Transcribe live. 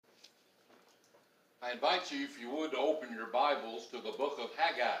I invite you, if you would, to open your Bibles to the book of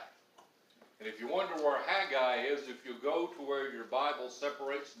Haggai. And if you wonder where Haggai is, if you go to where your Bible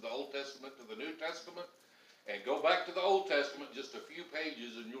separates from the Old Testament to the New Testament, and go back to the Old Testament just a few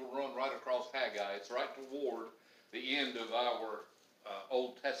pages, and you'll run right across Haggai. It's right toward the end of our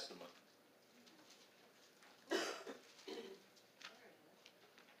Old Testament.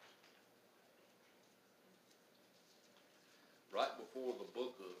 Right before the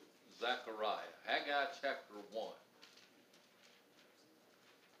book of Zechariah, Haggai chapter 1.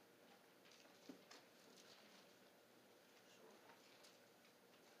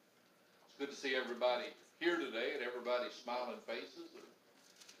 It's good to see everybody here today and everybody's smiling faces.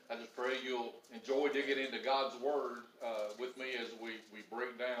 I just pray you'll enjoy digging into God's Word with me as we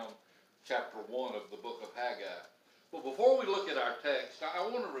break down chapter 1 of the book of Haggai. But before we look at our text, I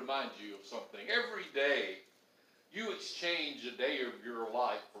want to remind you of something. Every day, you exchange a day of your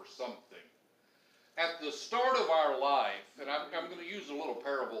life for something. At the start of our life, and I'm going to use a little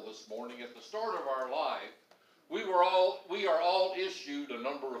parable this morning. At the start of our life, we are all issued a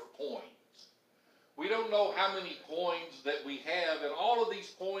number of coins. We don't know how many coins that we have, and all of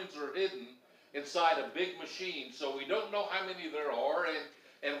these coins are hidden inside a big machine, so we don't know how many there are,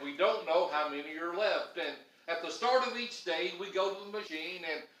 and we don't know how many are left. And at the start of each day, we go to the machine,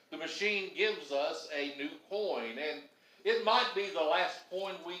 and the machine gives us a new coin. And it might be the last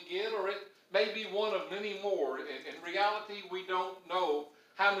coin we get, or it may be one of many more. In reality, we don't know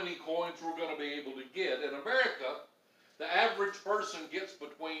how many coins we're going to be able to get. In America, the average person gets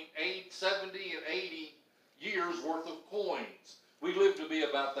between 70 and 80 years worth of coins. We live to be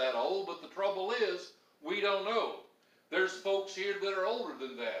about that old, but the trouble is, we don't know. There's folks here that are older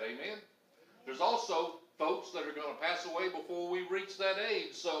than that, amen? There's also folks that are going to pass away before we reach that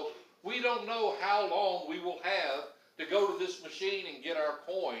age, so we don't know how long we will have to go to this machine and get our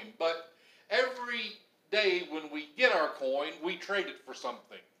coin. But every day when we get our coin, we trade it for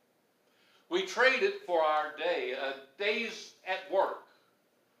something. We trade it for our day, a day's at work,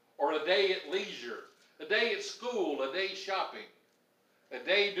 or a day at leisure, a day at school, a day shopping, a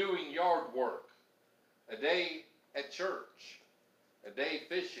day doing yard work, a day at church, a day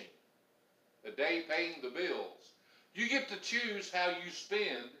fishing, a day paying the bills. You get to choose how you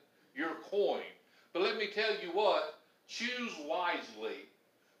spend your coin. But let me tell you what, choose wisely,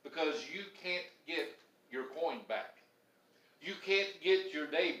 because you can't get your coin back. You can't get your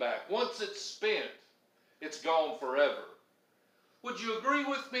day back. Once it's spent, it's gone forever. Would you agree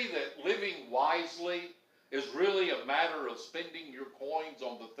with me that living wisely is really a matter of spending your coins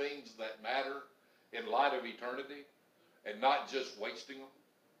on the things that matter in light of eternity and not just wasting them?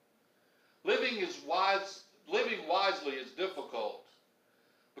 Living wisely is difficult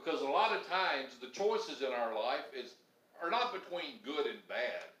because a lot of times the choices in our life are not between good and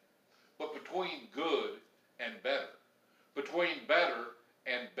bad, but between good and better. Between better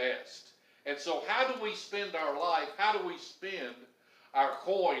and best. And so how do we spend our life? How do we spend our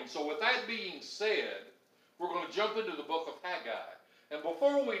coin? So with that being said, we're going to jump into the book of Haggai. And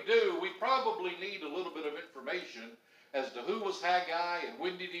before we do, we probably need a little bit of information as to who was Haggai and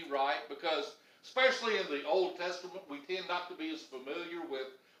when did he write, because especially in the Old Testament, we tend not to be as familiar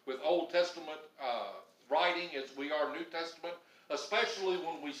with Old Testament writing as we are New Testament, especially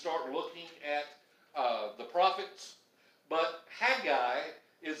when we start looking at the prophets. But Haggai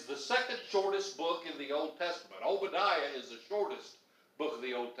is the second shortest book in the Old Testament. Obadiah is the shortest book of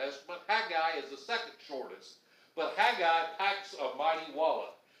the Old Testament. Haggai is the second shortest. But Haggai packs a mighty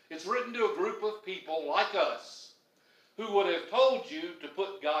wallop. It's written to a group of people like us who would have told you to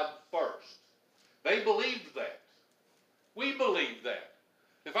put God first. They believed that. We believe that.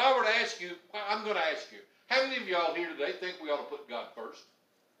 If I were to ask you, I'm going to ask you, how many of y'all here today think we ought to put God first?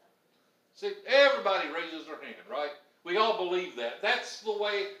 See, everybody raises their hand, right? We all believe that. That's the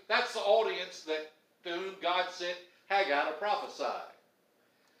way, that's the audience to whom God sent Haggai to prophesy.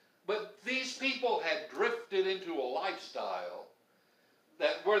 But these people had drifted into a lifestyle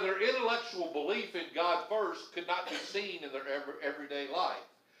that where their intellectual belief in God first could not be seen in their everyday life.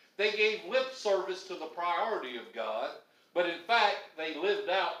 They gave lip service to the priority of God, but in fact, they lived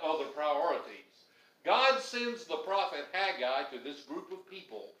out other priorities. God sends the prophet Haggai to this group of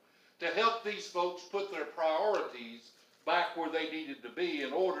people to help these folks put their priorities back where they needed to be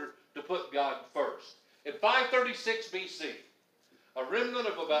in order to put God first. In 536 BC, a remnant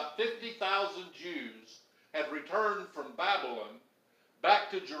of about 50,000 Jews had returned from Babylon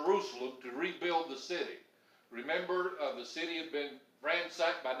back to Jerusalem to rebuild the city. Remember, the city had been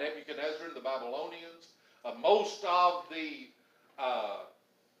ransacked by Nebuchadnezzar and the Babylonians. Most of the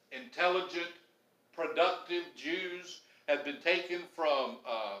intelligent, productive Jews had been taken from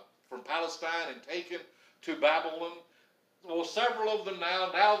Palestine and taken to Babylon. Well, several of them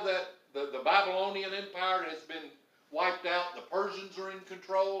now that the Babylonian Empire has been wiped out, the Persians are in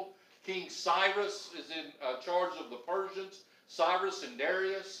control. King Cyrus is in charge of the Persians. Cyrus and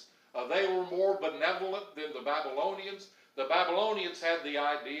Darius, they were more benevolent than the Babylonians. The Babylonians had the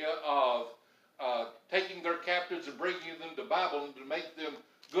idea of taking their captives and bringing them to Babylon to make them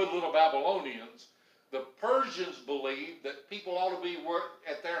good little Babylonians. The Persians believed that people ought to be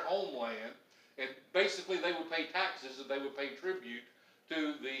at their homeland, and basically they would pay taxes and they would pay tribute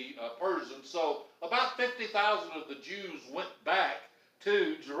to the Persians. So about 50,000 of the Jews went back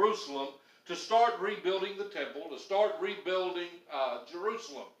to Jerusalem to start rebuilding the temple, to start rebuilding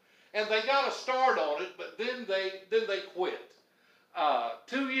Jerusalem. And they got a start on it, but then they quit.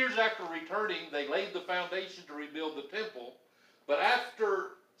 2 years after returning, they laid the foundation to rebuild the temple. But after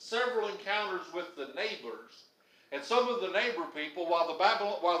several encounters with the neighbors, and some of the neighbor people, while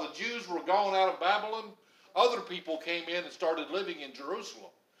the Jews were gone out of Babylon, other people came in and started living in Jerusalem.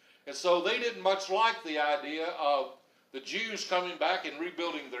 And so they didn't much like the idea of the Jews coming back and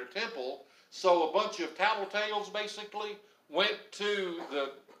rebuilding their temple. So a bunch of tattletales basically went to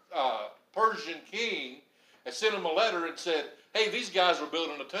the Persian king and sent him a letter and said, hey, these guys are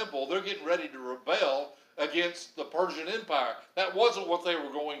building a temple. They're getting ready to rebel against the Persian Empire. That wasn't what they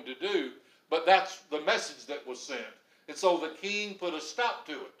were going to do, but that's the message that was sent. And so the king put a stop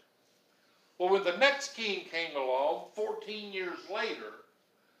to it. Well, when the next king came along, 14 years later,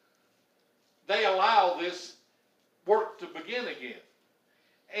 they allow this work to begin again.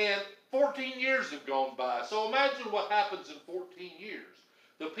 And 14 years have gone by. So imagine what happens in 14 years.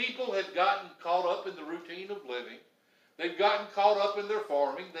 The people have gotten caught up in the routine of living. They've gotten caught up in their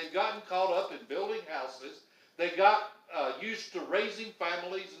farming. They've gotten caught up in building houses. They got used to raising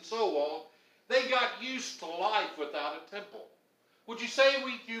families and so on. They got used to life without a temple. Would you say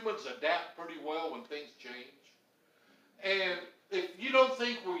we humans adapt pretty well when things change? And if you don't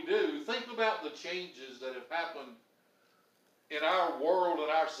think we do, think about the changes that have happened in our world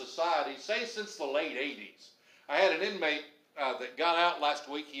and our society, say since the late 80s. I had an inmate that got out last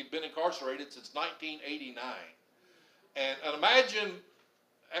week. He had been incarcerated since 1989. And imagine,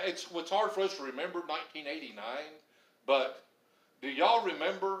 it's hard for us to remember 1989, but do y'all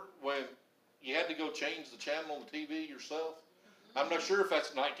remember when you had to go change the channel on the TV yourself? I'm not sure if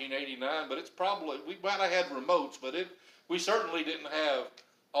that's 1989, but it's probably, we might have had remotes, but we certainly didn't have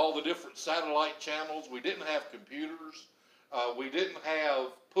all the different satellite channels. We didn't have computers. We didn't have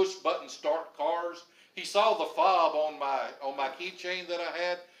push-button start cars. He saw the fob on my keychain that I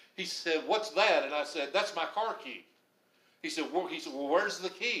had. He said, "What's that?" And I said, "That's my car key." He said, "Well, where's the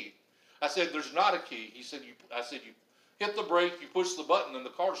key?" I said, "There's not a key." He said, I said, "You hit the brake, you push the button, and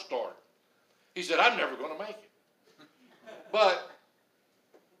the car started." He said, "I'm never going to make it." But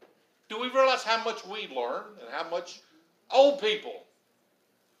do we realize how much we learn and how much old people,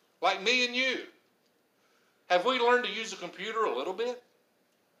 like me and you, have we learned to use a computer a little bit?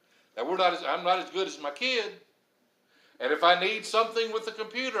 That I'm not as good as my kid. And if I need something with the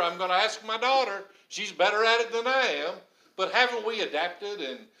computer, I'm going to ask my daughter. She's better at it than I am. But haven't we adapted?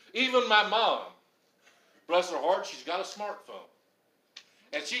 And even my mom, bless her heart, she's got a smartphone.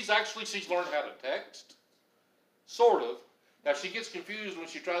 And she's learned how to text, sort of. Now, she gets confused when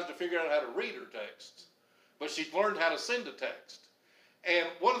she tries to figure out how to read her texts. But she's learned how to send a text. And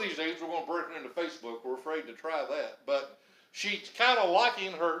one of these days, we're going to break her into Facebook. We're afraid to try that. But she's kind of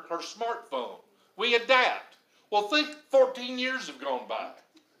liking her smartphone. We adapt. Well, think 14 years have gone by.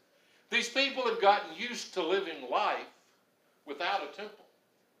 These people have gotten used to living life without a temple.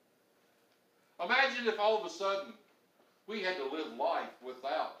 Imagine if all of a sudden we had to live life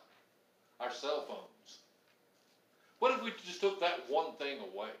without our cell phones. What if we just took that one thing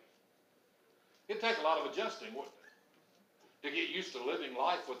away? It'd take a lot of adjusting, wouldn't it? To get used to living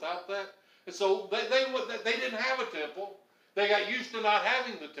life without that. And so they didn't have a temple. They got used to not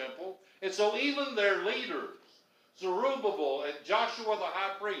having the temple. And so even their leaders, Zerubbabel and Joshua the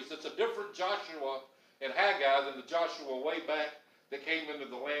high priest, it's a different Joshua and Haggai than the Joshua way back that came into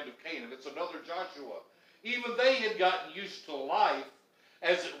the land of Canaan. It's another Joshua. Even they had gotten used to life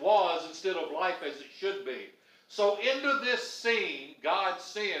as it was instead of life as it should be. So into this scene, God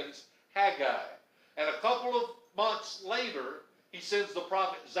sends Haggai. And a couple of months later, he sends the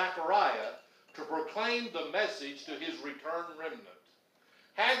prophet Zechariah to proclaim the message to his returned remnant.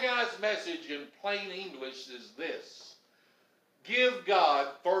 Haggai's message in plain English is this: give God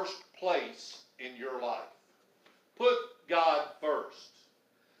first place in your life. Put God first.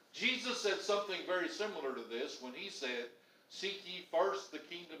 Jesus said something very similar to this when he said, seek ye first the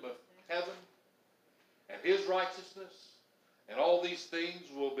kingdom of heaven and his righteousness, and all these things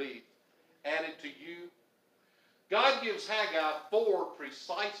will be added to you? God gives Haggai 4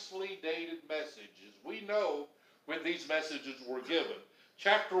 precisely dated messages. We know when these messages were given.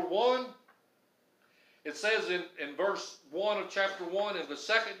 Chapter 1, it says in verse 1 of chapter 1, in the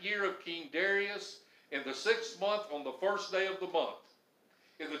 2nd year of King Darius, in the 6th month, on the 1st day of the month.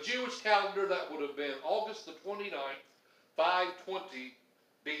 In the Jewish calendar, that would have been August the 29th, 520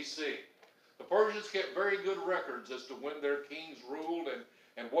 BC. The Persians kept very good records as to when their kings ruled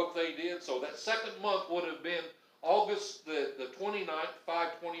and what they did. So that 2nd month would have been August the 29th,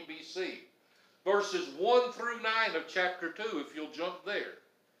 520 BC. Verses 1 through 9 of chapter 2, if you'll jump there.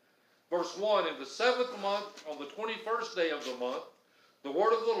 Verse 1, in the 7th month, on the 21st day of the month, the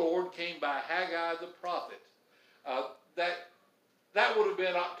word of the Lord came by Haggai the prophet. That would have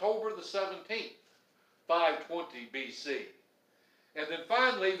been October the 17th, 520 BC. And then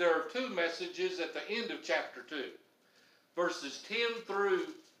finally, there are 2 messages at the end of chapter 2. Verses 10 through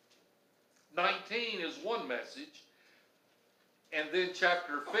 19 is one message. And then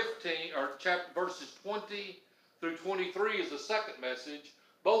chapter 15, or verses 20 through 23 is the second message.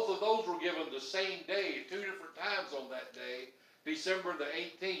 Both of those were given the same day, at 2 different times on that day, December the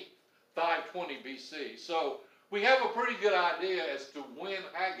 18th, 520 BC. So we have a pretty good idea as to when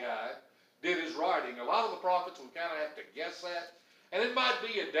Haggai did his writing. A lot of the prophets we kind of have to guess at. And it might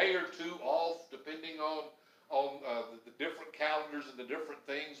be a day or 2 off, depending on the different calendars and the different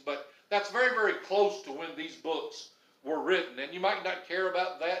things. But that's very, very close to when these books were written. And you might not care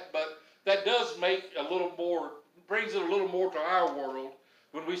about that, but that does make a little more, brings it a little more to our world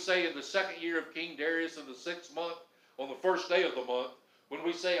when we say in the 2nd year of King Darius in the 6th month, on the 1st day of the month, when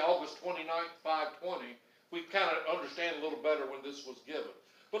we say August 29th, 520, we kind of understand a little better when this was given.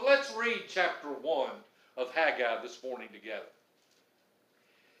 But let's read chapter 1 of Haggai this morning together.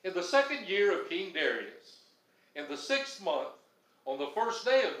 In the 2nd year of King Darius, in the 6th month, on the 1st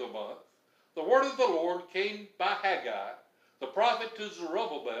day of the month, the word of the Lord came by Haggai, the prophet, to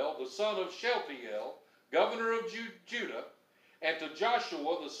Zerubbabel, the son of Shealtiel, governor of Judah, and to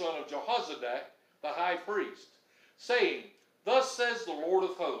Joshua, the son of Jehozadak, the high priest, saying, Thus says the Lord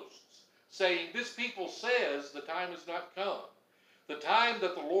of hosts, saying, This people says the time is not come, the time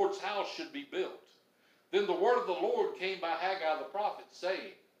that the Lord's house should be built. Then the word of the Lord came by Haggai the prophet,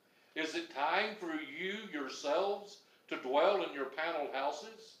 saying, Is it time for you yourselves to dwell in your paneled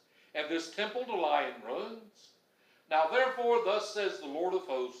houses, and this temple to lie in ruins? Now therefore, thus says the Lord of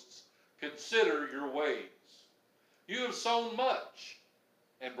hosts, Consider your ways. You have sown much,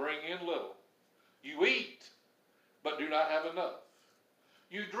 and bring in little. You eat, but do not have enough.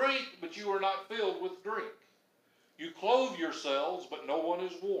 You drink, but you are not filled with drink. You clothe yourselves, but no one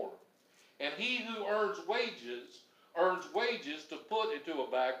is warm. And he who earns wages to put into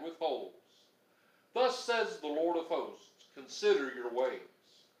a bag with holes. Thus says the Lord of hosts, Consider your ways.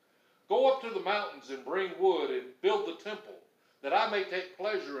 Go up to the mountains and bring wood and build the temple, that I may take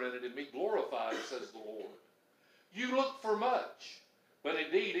pleasure in it and be glorified, says the Lord. You looked for much, but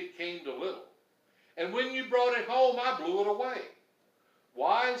indeed it came to little. And when you brought it home, I blew it away.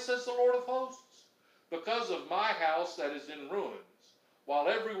 Why, says the Lord of hosts? Because of my house that is in ruins, while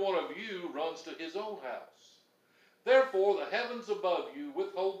every one of you runs to his own house. Therefore the heavens above you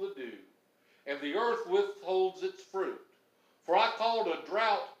withhold the dew, and the earth withholds its fruit. For I called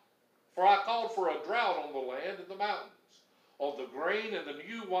for a drought on the land and the mountains, on the grain and the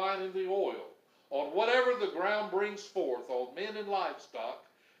new wine and the oil, on whatever the ground brings forth, on men and livestock,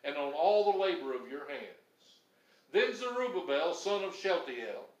 and on all the labor of your hands. Then Zerubbabel, son of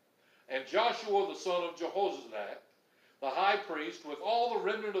Shealtiel, and Joshua, the son of Jehozadak, the high priest, with all the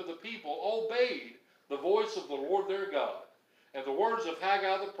remnant of the people, obeyed the voice of the Lord their God, and the words of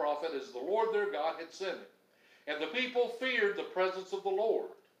Haggai the prophet, as the Lord their God had sent him. And the people feared the presence of the Lord.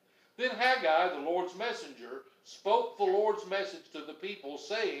 Then Haggai, the Lord's messenger, spoke the Lord's message to the people,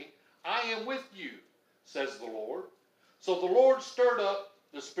 saying, I am with you, says the Lord. So the Lord stirred up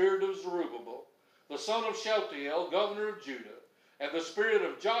the spirit of Zerubbabel, the son of Shealtiel, governor of Judah, and the spirit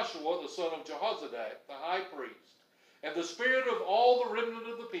of Joshua, the son of Jehozadak, the high priest, and the spirit of all the remnant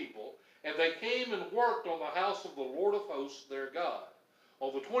of the people, and they came and worked on the house of the Lord of hosts their God,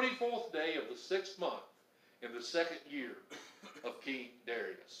 on the 24th day of the 6th month, in the 2nd year of King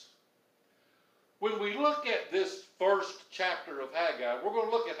Darius. When we look at this first chapter of Haggai, we're going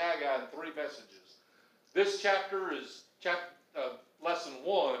to look at Haggai in 3 messages. This chapter is lesson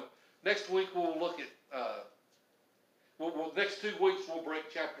 1. Next week we'll look at, next 2 weeks we'll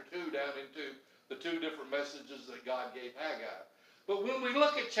break chapter 2 down into the 2 different messages that God gave Haggai. But when we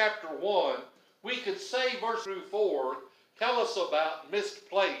look at chapter 1, we could say verse through 4 tell us about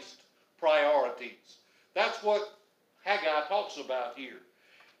misplaced priorities. That's what Haggai talks about here.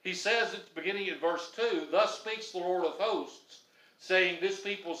 He says at the beginning in verse 2, "Thus speaks the Lord of hosts, saying, this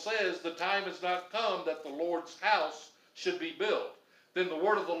people says, the time has not come that the Lord's house should be built. Then the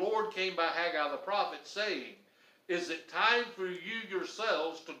word of the Lord came by Haggai the prophet, saying, is it time for you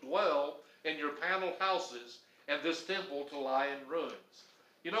yourselves to dwell in your paneled houses, and this temple to lie in ruins?"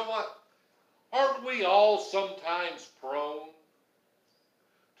 You know what? Aren't we all sometimes prone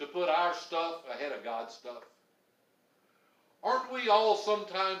to put our stuff ahead of God's stuff? Aren't we all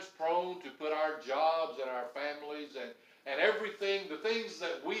sometimes prone to put our jobs and our families and everything, the things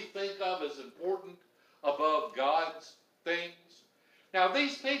that we think of as important, above God's things? Now,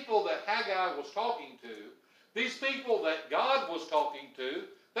 these people that Haggai was talking to, these people that God was talking to,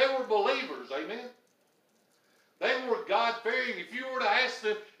 they were believers, amen? They were God-fearing. If you were to ask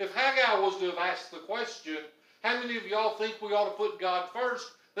them, if Haggai was to have asked the question, how many of y'all think we ought to put God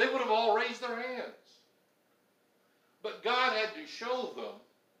first? They would have all raised their hands. But God had to show them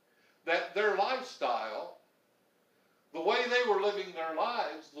that their lifestyle, the way they were living their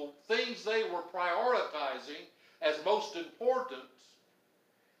lives, the things they were prioritizing as most important,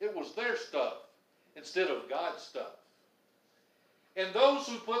 it was their stuff instead of God's stuff. And those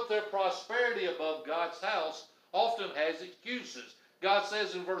who put their prosperity above God's house often has excuses. God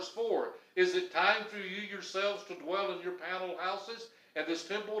says in verse 4, is it time for you yourselves to dwell in your paneled houses and this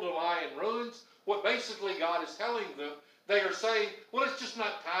temple to lie in ruins? What basically God is telling them, they are saying, well, it's just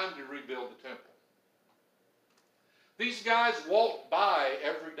not time to rebuild the temple. These guys walked by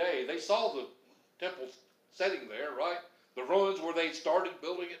every day. They saw the temple sitting there, right? The ruins where they started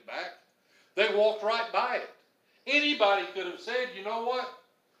building it back. They walked right by it. Anybody could have said, you know what?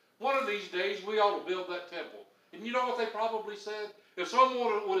 One of these days we ought to build that temple. And you know what they probably said? If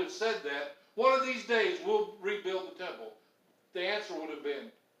someone would have said that, one of these days we'll rebuild the temple, the answer would have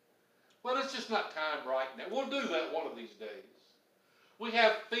been, well, it's just not time right now. We'll do that one of these days. We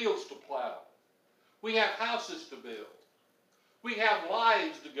have fields to plow. We have houses to build. We have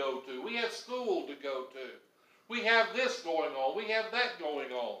lives to go to. We have school to go to. We have this going on. We have that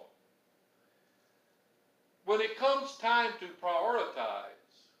going on. When it comes time to prioritize,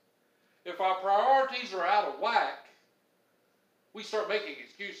 if our priorities are out of whack, we start making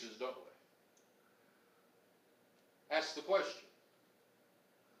excuses, don't we? Ask the question.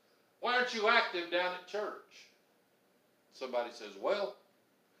 Why aren't you active down at church? Somebody says, well,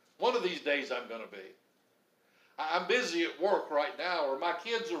 one of these days I'm going to be. I'm busy at work right now, or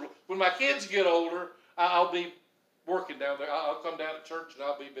when my kids get older, I'll be working down there. I'll come down to church and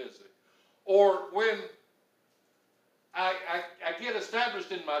I'll be busy. Or when I get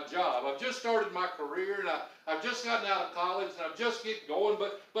established in my job. I've just started my career, and I've just gotten out of college, and I'm just getting going,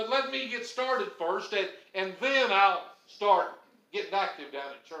 but let me get started first, and then I'll start getting active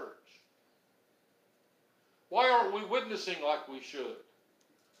down at church. Why aren't we witnessing like we should?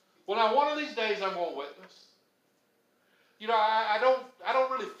 Well, now, one of these days I'm going to witness. You know, I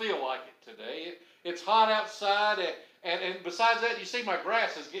don't really feel like it today. It's hot outside, and besides that, you see my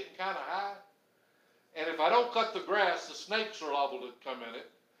grass is getting kind of high. And if I don't cut the grass, the snakes are liable to come in it.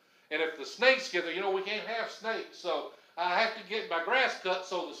 And if the snakes get there, you know, we can't have snakes. So I have to get my grass cut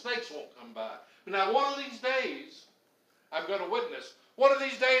so the snakes won't come by. But now, one of these days, I'm going to witness. One of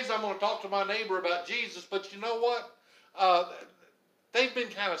these days, I'm going to talk to my neighbor about Jesus. But you know what? They've been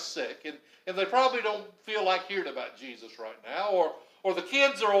kind of sick. And they probably don't feel like hearing about Jesus right now. Or the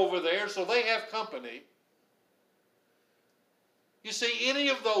kids are over there, so they have company. You see, any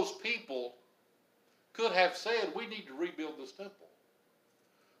of those people could have said, we need to rebuild this temple.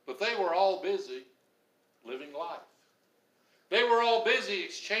 But they were all busy living life. They were all busy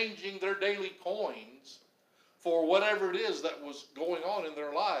exchanging their daily coins for whatever it is that was going on in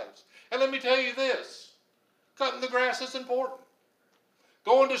their lives. And let me tell you this, cutting the grass is important.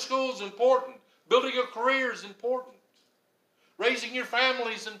 Going to school is important. Building a career is important. Raising your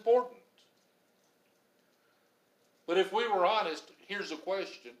family is important. But if we were honest, here's a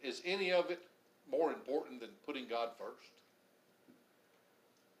question. Is any of it more important than putting God first?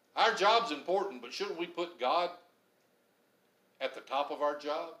 Our job's important, but shouldn't we put God at the top of our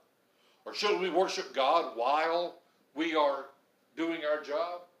job? Or shouldn't we worship God while we are doing our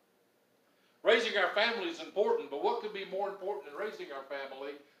job? Raising our family is important, but what could be more important than raising our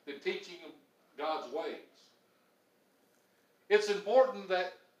family than teaching them God's ways? It's important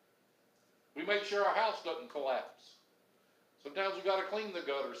that we make sure our house doesn't collapse. Sometimes we've got to clean the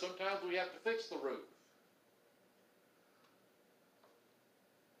gutter. Sometimes we have to fix the roof.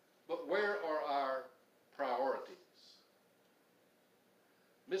 But where are our priorities?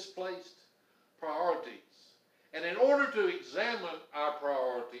 Misplaced priorities. And in order to examine our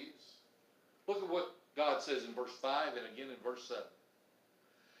priorities, look at what God says in verse 5 and again in verse 7.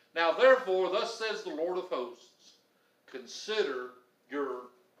 Now therefore, thus says the Lord of hosts, consider your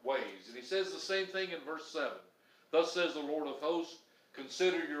ways. And he says the same thing in verse 7. Thus says the Lord of hosts,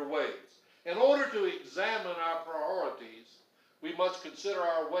 consider your ways. In order to examine our priorities, we must consider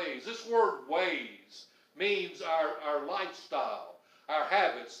our ways. This word ways means our lifestyle, our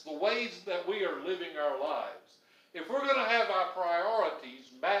habits, the ways that we are living our lives. If we're going to have our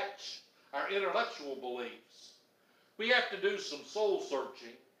priorities match our intellectual beliefs, we have to do some soul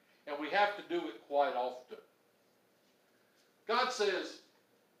searching, and we have to do it quite often. God says,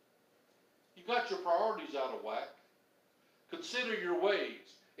 you got your priorities out of whack. Consider your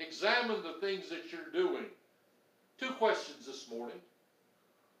ways. Examine the things that you're doing. 2 questions this morning.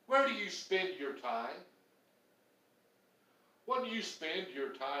 Where do you spend your time? What do you spend your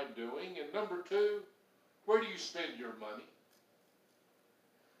time doing? And number 2, where do you spend your money?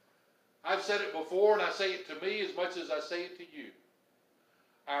 I've said it before, and I say it to me as much as I say it to you.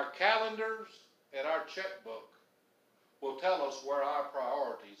 Our calendars and our checkbook will tell us where our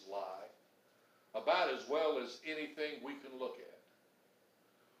priorities lie about as well as anything we can look at.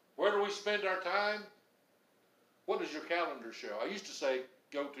 Where do we spend our time? What does your calendar show? I used to say,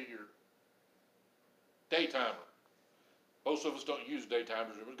 go to your daytimer. Most of us don't use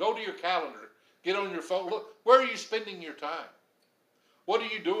daytimers, but go to your calendar. Get on your phone. Look, where are you spending your time? What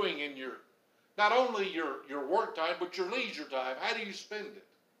are you doing in your, not only your work time, but your leisure time? How do you spend it?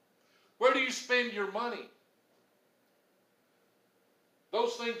 Where do you spend your money?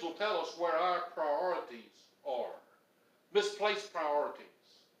 Those things will tell us where our priorities are. Misplaced priorities.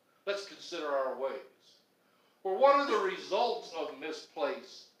 Let's consider our ways. Well, what are the results of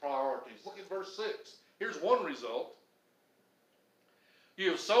misplaced priorities? Look at verse 6. Here's one result. You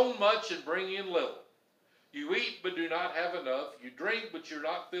have sown much and bring in little. You eat but do not have enough. You drink but you're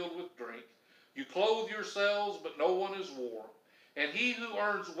not filled with drink. You clothe yourselves but no one is warm. And he who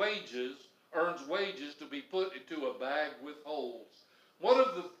earns wages to be put into a bag with holes. One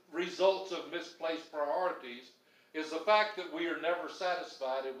of the results of misplaced priorities is the fact that we are never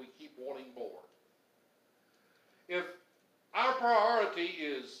satisfied and we keep wanting more. If our priority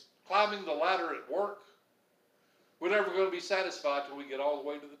is climbing the ladder at work, we're never going to be satisfied till we get all the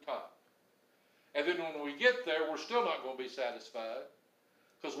way to the top. And then when we get there, we're still not going to be satisfied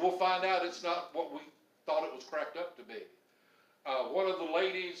because we'll find out it's not what we thought it was cracked up to be. One of the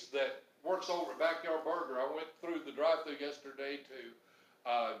ladies that works over at Backyard Burger, I went through the drive-thru yesterday to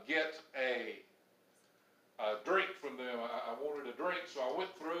get a drink from them. I wanted a drink, so I went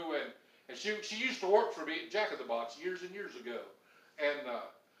through, and she used to work for me at Jack in the Box years and years ago. And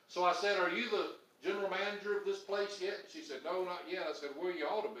so I said, are you the general manager of this place yet? She said, no, not yet. I said, well, you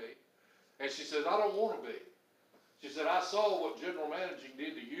ought to be. And she said, I don't want to be. She said, I saw what general managing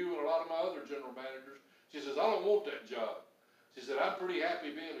did to you and a lot of my other general managers. She says, I don't want that job. She said, I'm pretty happy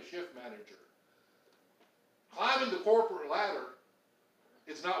being a shift manager. Climbing the corporate ladder,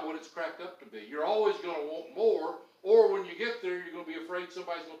 it's not what it's cracked up to be. You're always going to want more, or when you get there, you're going to be afraid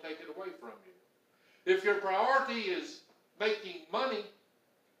somebody's going to take it away from you. If your priority is making money,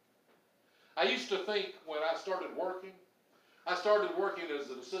 I used to think when I started working as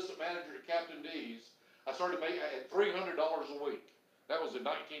an assistant manager at Captain D's, I started making at $300 a week. That was in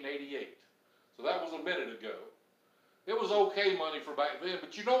 1988. So that was a minute ago. It was okay money for back then,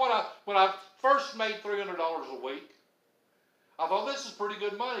 but you know what? When I first made $300 a week, I thought, this is pretty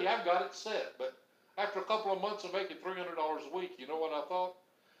good money. I've got it set. But after a couple of months of making $300 a week, you know what I thought?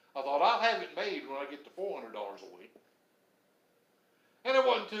 I thought, I'll have it made when I get to $400 a week. And it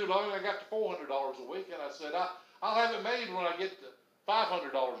wasn't too long. I got to $400 a week, and I said, I'll have it made when I get to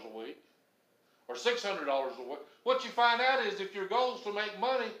 $500 a week or $600 a week. What you find out is if your goal is to make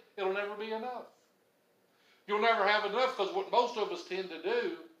money, it'll never be enough. You'll never have enough, because what most of us tend to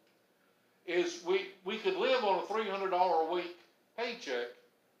do is we could live on a $300 a week paycheck,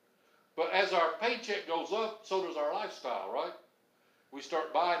 but as our paycheck goes up, so does our lifestyle, right? We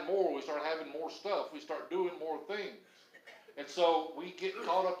start buying more, we start having more stuff, we start doing more things. And so we get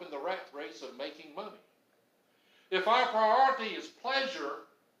caught up in the rat race of making money. If our priority is pleasure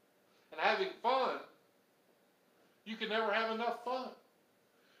and having fun, you can never have enough fun.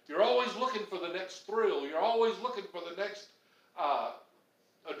 You're always looking for the next thrill. You're always looking for the next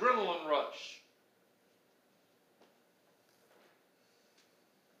adrenaline rush.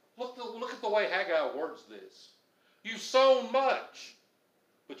 Look at the way Haggai words this. You've sown much,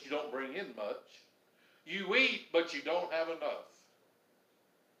 but you don't bring in much. You eat, but you don't have enough.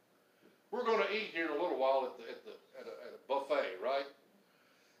 We're going to eat here in a little while at a buffet, right?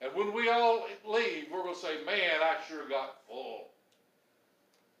 And when we all leave, we're going to say, man, I sure got full.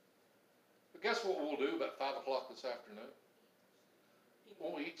 But guess what we'll do about 5 o'clock this afternoon?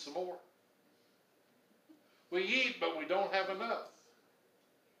 won't we eat some more? We eat, but we don't have enough.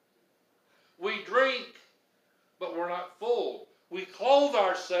 We drink, but we're not full. We clothe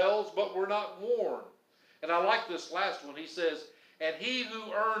ourselves, but we're not warm. And I like this last one. He says, and he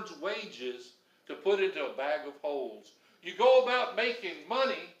who earns wages to put into a bag of holes. You go about making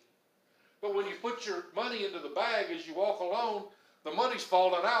money, but when you put your money into the bag as you walk along, the money's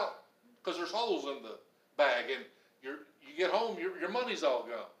falling out because there's holes in the bag. And you get home, your money's all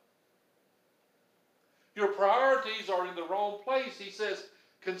gone. Your priorities are in the wrong place. He says,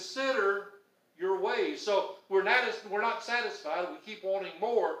 consider your ways. So we're not satisfied. We keep wanting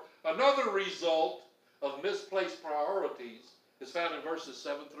more. Another result of misplaced priorities is found in verses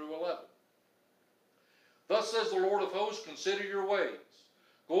 7 through 11. Thus says the Lord of hosts, consider your ways.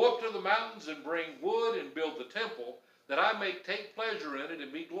 Go up to the mountains and bring wood and build the temple, that I may take pleasure in it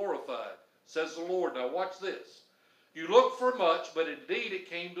and be glorified, says the Lord. Now watch this. You look for much, but indeed it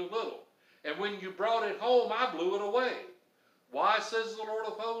came to little. And when you brought it home, I blew it away. Why, says the Lord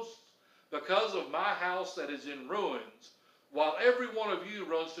of hosts? Because of my house that is in ruins, while every one of you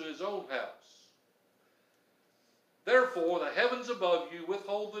runs to his own house. Therefore the heavens above you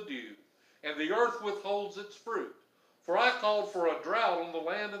withhold the dew, and the earth withholds its fruit. For I called for a drought on the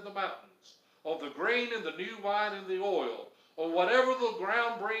land and the mountains, on the grain and the new wine and the oil, on whatever the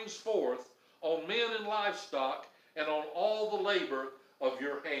ground brings forth, on men and livestock, and on all the labor of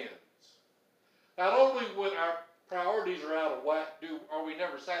your hands. Not only when our priorities are out of whack, are we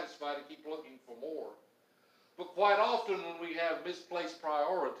never satisfied and keep looking for more, but quite often when we have misplaced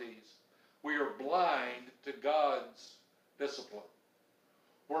priorities, we are blind to God's discipline.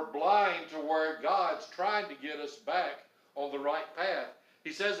 We're blind to where God's trying to get us back on the right path.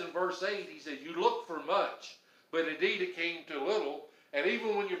 He says in verse 8, he says, you look for much, but indeed it came to little. And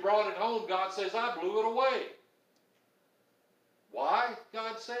even when you brought it home, God says, I blew it away. Why,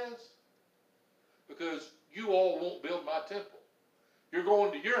 God says? Because you all won't build my temple. You're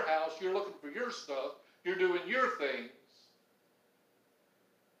going to your house, you're looking for your stuff, you're doing your things.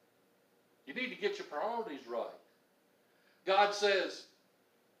 You need to get your priorities right. God says,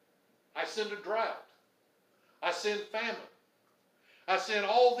 I send a drought. I send famine. I send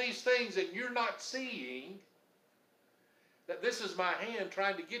all these things, and you're not seeing that this is my hand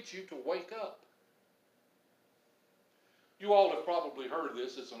trying to get you to wake up. You all have probably heard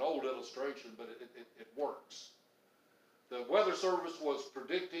this. It's an old illustration, but it works. The weather service was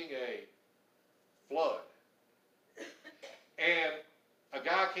predicting a flood. And a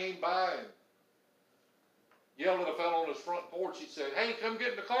guy came by and yelled at a fellow on his front porch. He said, hey, come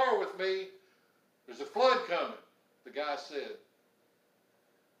get in the car with me. There's a flood coming. The guy said,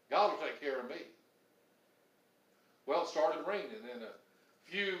 God will take care of me. Well, it started raining, and a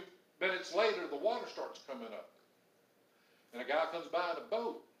few minutes later, the water starts coming up. And a guy comes by in a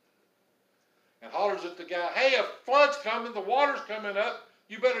boat and hollers at the guy, hey, a flood's coming, the water's coming up,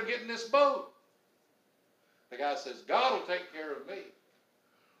 you better get in this boat. The guy says, God will take care of me.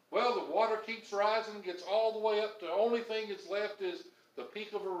 Well, the water keeps rising, gets all the way up to the only thing that's left is the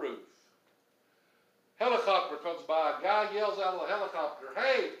peak of a roof. Helicopter comes by, a guy yells out of the helicopter,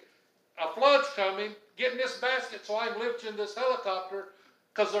 hey, a flood's coming, get in this basket so I can lift you in this helicopter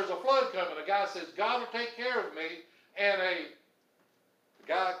because there's a flood coming. The guy says, God will take care of me. And the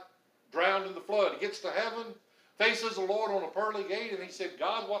guy drowned in the flood. He gets to heaven, faces the Lord on a pearly gate, and he said,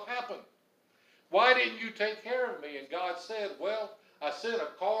 God, what happened? Why didn't you take care of me? And God said, well, I sent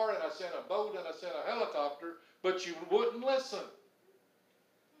a car, and I sent a boat, and I sent a helicopter, but you wouldn't listen.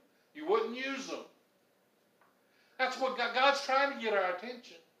 You wouldn't use them. That's what God's trying to get our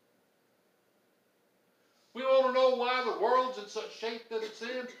attention. We want to know why the world's in such shape that it's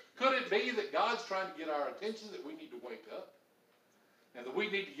in. Could it be that God's trying to get our attention, that we need to wake up? And that we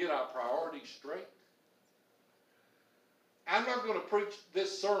need to get our priorities straight? I'm not going to preach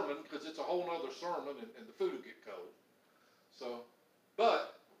this sermon because it's a whole other sermon and the food will get cold.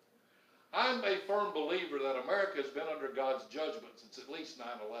 But I'm a firm believer that America has been under God's judgment since at least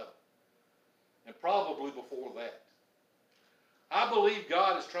 9/11. And probably before that. I believe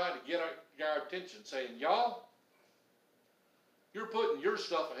God is trying to get our attention, saying, y'all, you're putting your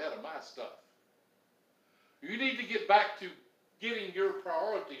stuff ahead of my stuff. You need to get back to getting your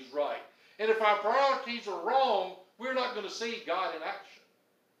priorities right. And if our priorities are wrong, we're not going to see God in action.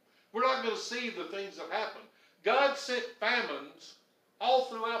 We're not going to see the things that happen. God sent famines all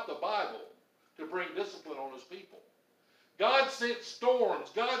throughout the Bible to bring discipline on his people. God sent storms.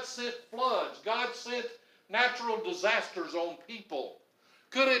 God sent floods. God sent natural disasters on people.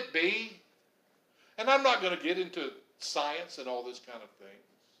 Could it be? And I'm not going to get into science and all this kind of things.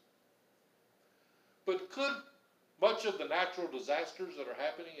 But could much of the natural disasters that are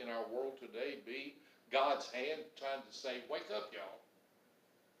happening in our world today be God's hand trying to say, wake up, y'all.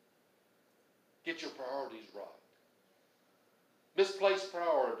 Get your priorities right. Misplaced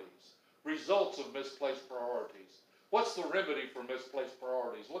priorities. Results of misplaced priorities. What's the remedy for misplaced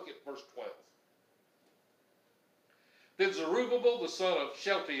priorities? Look at verse 12. Then Zerubbabel the son of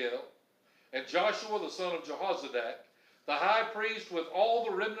Shealtiel and Joshua the son of Jehozadak, the high priest with all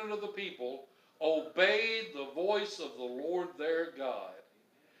the remnant of the people, obeyed the voice of the Lord their God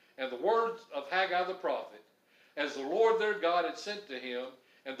and the words of Haggai the prophet, as the Lord their God had sent to him,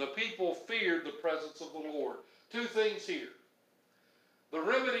 and the people feared the presence of the Lord. Two things here. The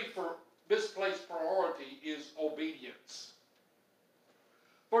remedy for misplaced priority is obedience.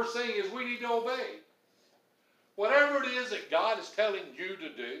 First thing is we need to obey. Whatever it is that God is telling you to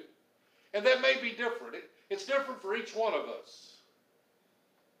do, and that may be different. It's different for each one of us.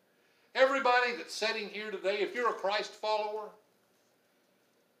 Everybody that's sitting here today, if you're a Christ follower,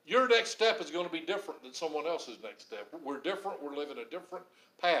 your next step is going to be different than someone else's next step. We're different. We're living a different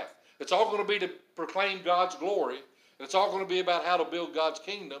path. It's all going to be to proclaim God's glory. And it's all going to be about how to build God's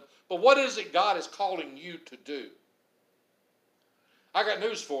kingdom. But what is it God is calling you to do? I got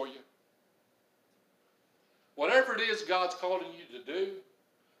news for you. Whatever it is God's calling you to do,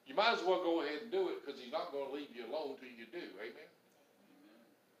 you might as well go ahead and do it, because He's not going to leave you alone till you do. Amen?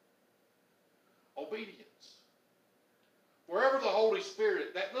 Obedience. Wherever the Holy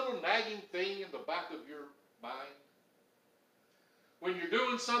Spirit, that little nagging thing in the back of your mind, when you're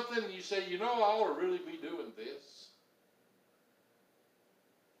doing something and you say, you know, I ought to really be doing this.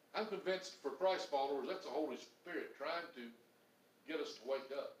 I'm convinced for Christ followers, that's the Holy Spirit trying to get us to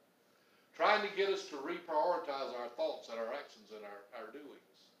wake up. Trying to get us to reprioritize our thoughts and our actions and our doings.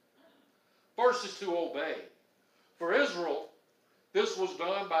 First is to obey. For Israel, this was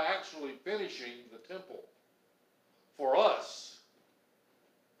done by actually finishing the temple. For us,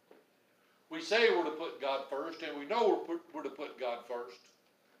 we say we're to put God first, and we know we're to put God first.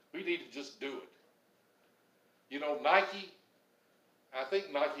 We need to just do it. You know, Nike, I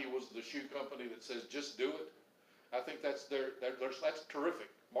think Nike was the shoe company that says just do it. I think that's that's terrific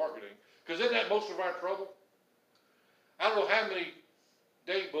marketing. Because isn't that most of our trouble? I don't know how many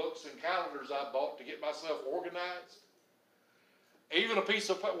day books and calendars I bought to get myself organized. Even a piece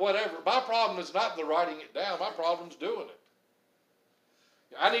of whatever. My problem is not the writing it down. My problem is doing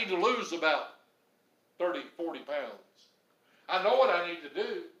it. I need to lose about 30, 40 pounds. I know what I need to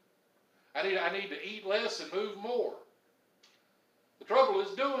do. I need to eat less and move more. The trouble is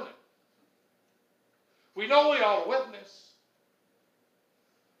doing it. We know we ought to witness.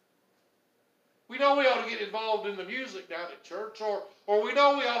 We know we ought to get involved in the music down at church, or we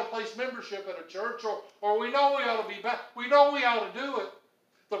know we ought to place membership at a church, or we know we ought to be back. We know we ought to do it.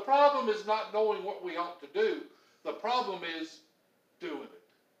 The problem is not knowing what we ought to do. The problem is doing it.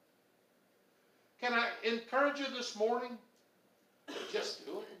 Can I encourage you this morning? Just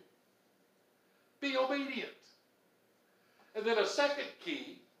do it. Be obedient. And then a second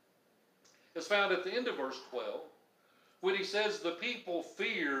key is found at the end of verse 12, when he says the people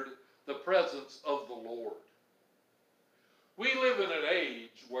feared the presence of the Lord. We live in an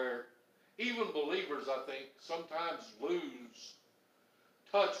age where even believers, I think, sometimes lose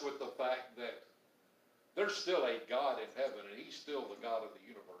touch with the fact that there's still a God in heaven, and He's still the God of the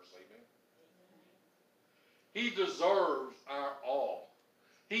universe. Amen? He deserves our awe.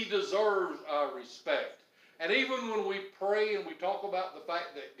 He deserves our respect. And even when we pray and we talk about the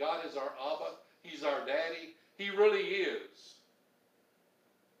fact that God is our Abba, He's our daddy, He really is.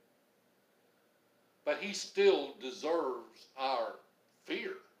 But He still deserves our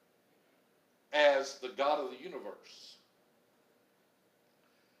fear as the God of the universe.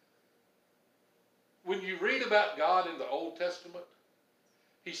 When you read about God in the Old Testament,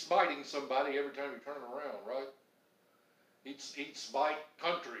 He's smiting somebody every time you turn around, right? He'd smite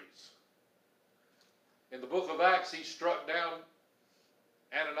countries. In the book of Acts, He struck down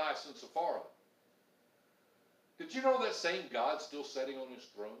Ananias and Sapphira. Did you know that same God's still sitting on His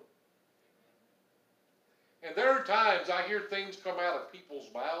throne? And there are times I hear things come out of people's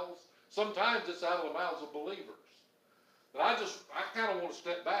mouths. Sometimes it's out of the mouths of believers. But I kind of want to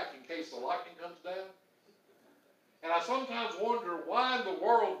step back in case the lightning comes down. And I sometimes wonder why in the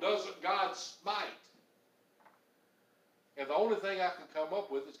world doesn't God smite? And the only thing I can come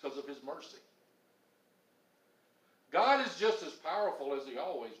up with is because of His mercy. God is just as powerful as He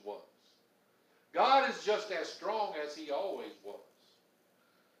always was. God is just as strong as He always was.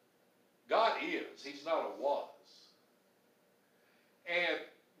 God is. He's not a was. And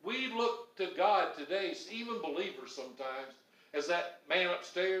we look to God today, even believers sometimes, as that man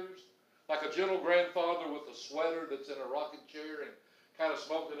upstairs, like a gentle grandfather with a sweater that's in a rocking chair and kind of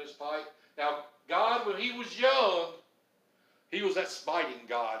smoking his pipe. Now, God, when he was young, he was that smiting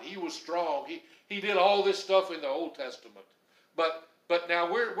God. He was strong. He did all this stuff in the Old Testament. But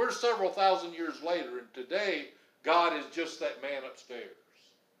now we're several thousand years later, and today God is just that man upstairs.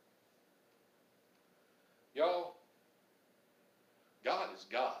 Y'all, God is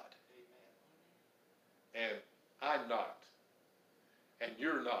God. And I'm not. And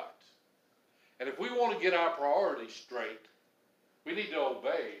you're not. And if we want to get our priorities straight, we need to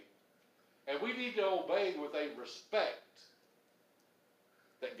obey. And we need to obey with a respect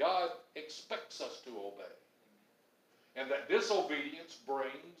that God expects us to obey. And that disobedience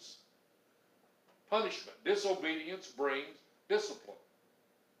brings punishment. Disobedience brings discipline.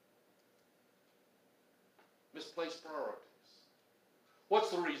 Misplaced priorities.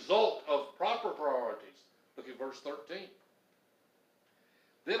 What's the result of proper priorities? Look at verse 13.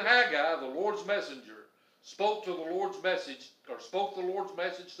 Then Haggai, the Lord's messenger, spoke the Lord's message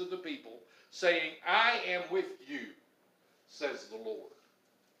to the people, saying, I am with you, says the Lord.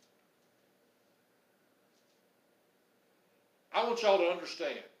 I want y'all to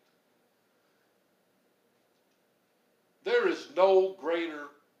understand, there is no greater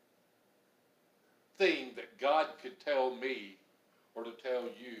thing that God could tell me or to tell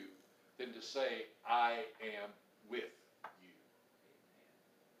you than to say, I am with you.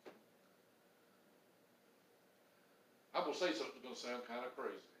 I'm going to say something that's going to sound kind of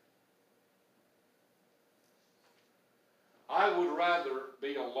crazy. I would rather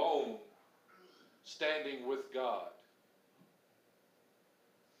be alone standing with God.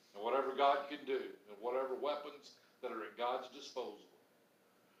 And whatever God can do, and whatever weapons that are at God's disposal,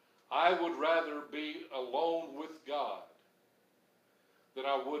 I would rather be alone with God than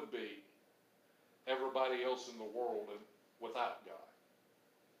I would be everybody else in the world and without God.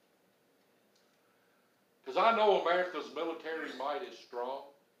 Because I know America's military might is strong.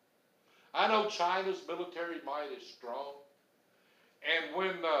 I know China's military might is strong. And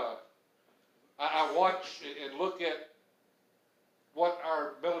when I watch and look at what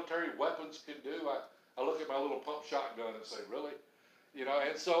our military weapons can do, I look at my little pump shotgun and say, really? You know,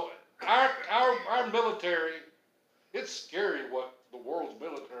 and so our military, it's scary what the world's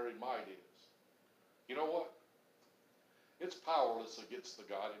military might is. You know what? It's powerless against the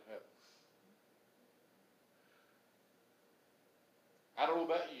God in heaven. I don't know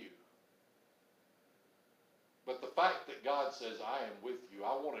about you, but the fact that God says, I am with you,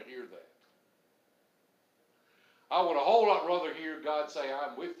 I want to hear that. I would a whole lot rather hear God say,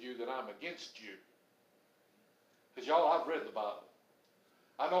 I'm with you than I'm against you. Because y'all, I've read the Bible.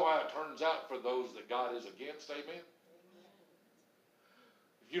 I know how it turns out for those that God is against, amen?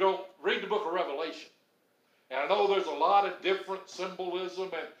 If you don't read the book of Revelation, and I know there's a lot of different symbolism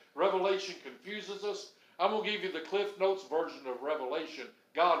and Revelation confuses us, I'm going to give you the Cliff Notes version of Revelation.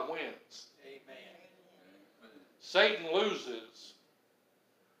 God wins. Amen. Satan loses,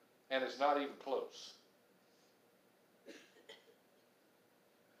 and it's not even close.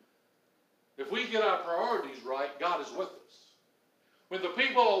 If we get our priorities right, God is with us. When the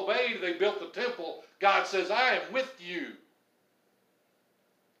people obeyed, they built the temple, God says, I am with you.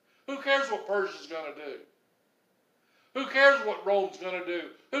 Who cares what Persia's going to do? Who cares what Rome's going to do?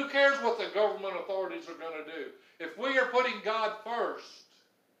 Who cares what the government authorities are going to do? If we are putting God first,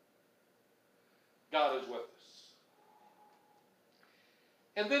 God is with us.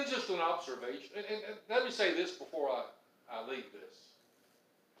 And then just an observation, and let me say this before I leave this.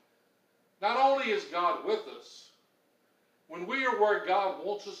 Not only is God with us, when we are where God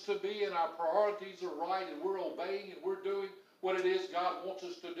wants us to be and our priorities are right and we're obeying and we're doing what it is God wants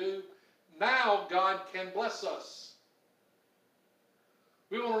us to do, now God can bless us.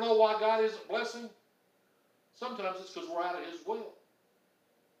 We want to know why God isn't blessing? Sometimes it's because we're out of His will.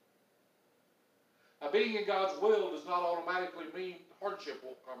 Now, being in God's will does not automatically mean hardship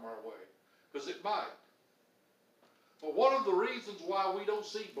won't come our way, because it might. But one of the reasons why we don't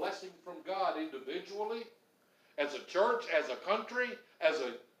see blessing from God individually, as a church, as a country, as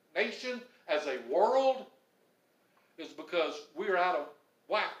a nation, as a world, is because we're out of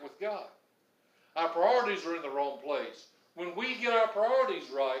whack with God. Our priorities are in the wrong place. When we get our priorities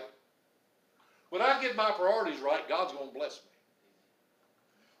right, when I get my priorities right, God's going to bless me.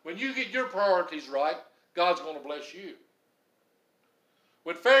 When you get your priorities right, God's going to bless you.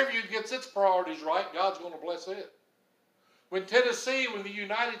 When Fairview gets its priorities right, God's going to bless it. When Tennessee, when the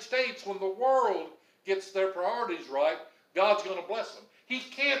United States, when the world gets their priorities right, God's going to bless them. He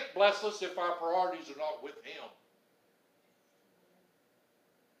can't bless us if our priorities are not with Him.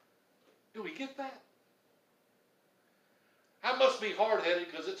 Do we get that? I must be hard-headed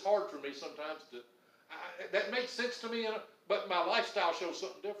because it's hard for me sometimes to, that makes sense to me, but my lifestyle shows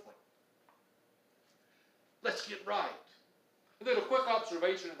something different. Let's get right. And then a quick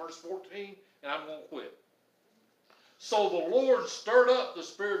observation in verse 14, and I'm going to quit. So the Lord stirred up the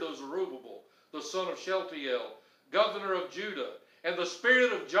spirit of Zerubbabel, the son of Shealtiel, governor of Judah, and the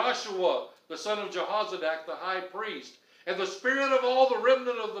spirit of Joshua, the son of Jehozadak, the high priest, and the spirit of all the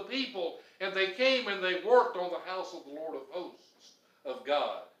remnant of the people, and they came and they worked on the house of the Lord of hosts of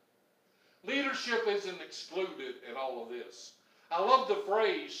God. Leadership isn't excluded in all of this. I love the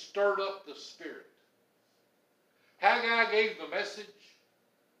phrase, stirred up the spirit. Haggai gave the message.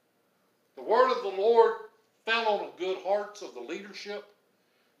 The word of the Lord fell on the good hearts of the leadership.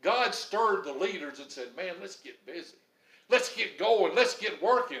 God stirred the leaders and said, man, let's get busy. Let's get going. Let's get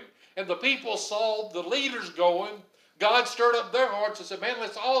working. And the people saw the leaders going. God stirred up their hearts and said, man,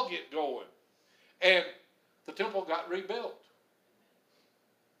 let's all get going. And the temple got rebuilt.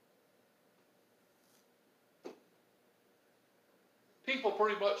 People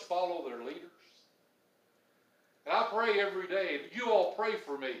pretty much follow their leaders. And I pray every day, and you all pray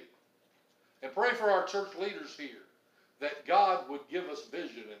for me, and pray for our church leaders here, that God would give us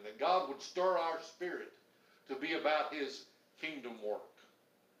vision and that God would stir our spirit to be about His kingdom work.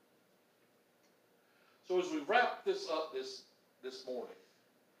 So as we wrap this up this morning,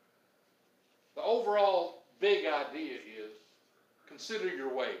 the overall big idea is consider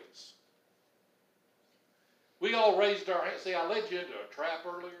your ways. We all raised our hands. See, I led you into a trap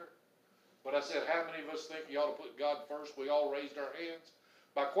earlier, but I said, how many of us think you ought to put God first? We all raised our hands.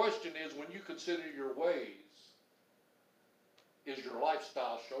 My question is, when you consider your ways, is your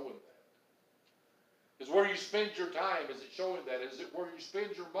lifestyle showing that? Is where you spend your time, is it showing that? Is it where you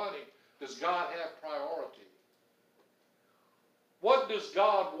spend your money? Does God have priority? What does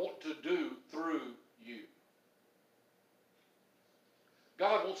God want to do through you?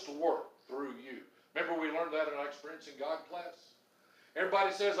 God wants to work through you. Remember we learned that in our Experiencing God class?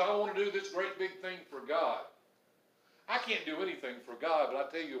 Everybody says, I want to do this great big thing for God. I can't do anything for God, but I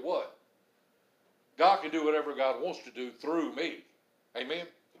tell you what, God can do whatever God wants to do through me. Amen?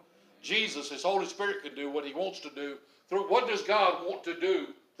 Jesus, His Holy Spirit can do what He wants to do through. What does God want to do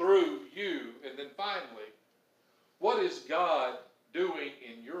through you? And then finally, what is God doing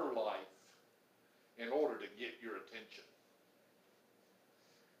in your life in order to get your attention?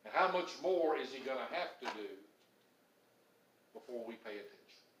 And how much more is He going to have to do before we pay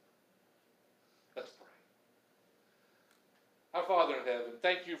attention? Let's pray. Our Father in heaven,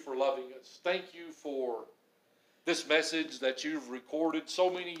 thank you for loving us. Thank you for this message that you've recorded so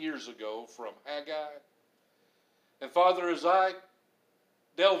many years ago from Haggai. And Father, as I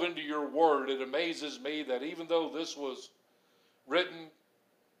delve into your word, it amazes me that even though this was written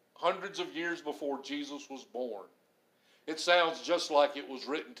hundreds of years before Jesus was born, it sounds just like it was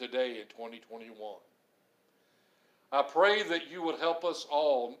written today in 2021. I pray that you would help us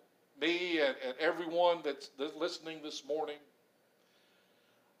all, me and everyone that's listening this morning.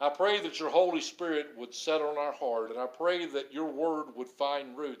 I pray that your Holy Spirit would set on our heart, and I pray that your word would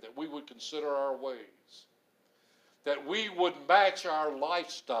find root, that we would consider our ways, that we would match our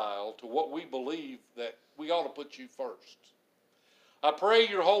lifestyle to what we believe that we ought to put you first. I pray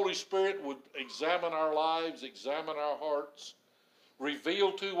your Holy Spirit would examine our lives, examine our hearts,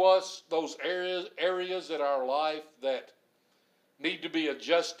 reveal to us those areas in our life that need to be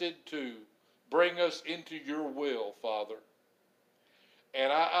adjusted to bring us into your will, Father.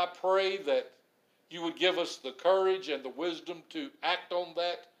 And I pray that you would give us the courage and the wisdom to act on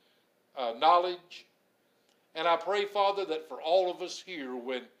that knowledge. And I pray, Father, that for all of us here,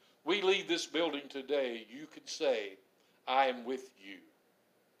 when we leave this building today, you could say, I am with you.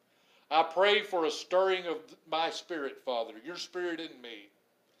 I pray for a stirring of my spirit, Father, your spirit in me.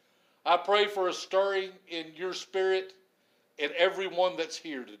 I pray for a stirring in your spirit in everyone that's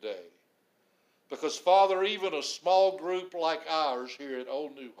here today. Because, Father, even a small group like ours here at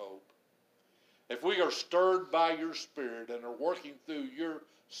Old New Hope, if we are stirred by your Spirit and are working through your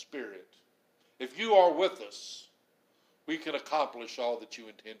Spirit, if you are with us, we can accomplish all that you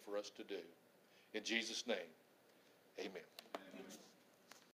intend for us to do. In Jesus' name, amen.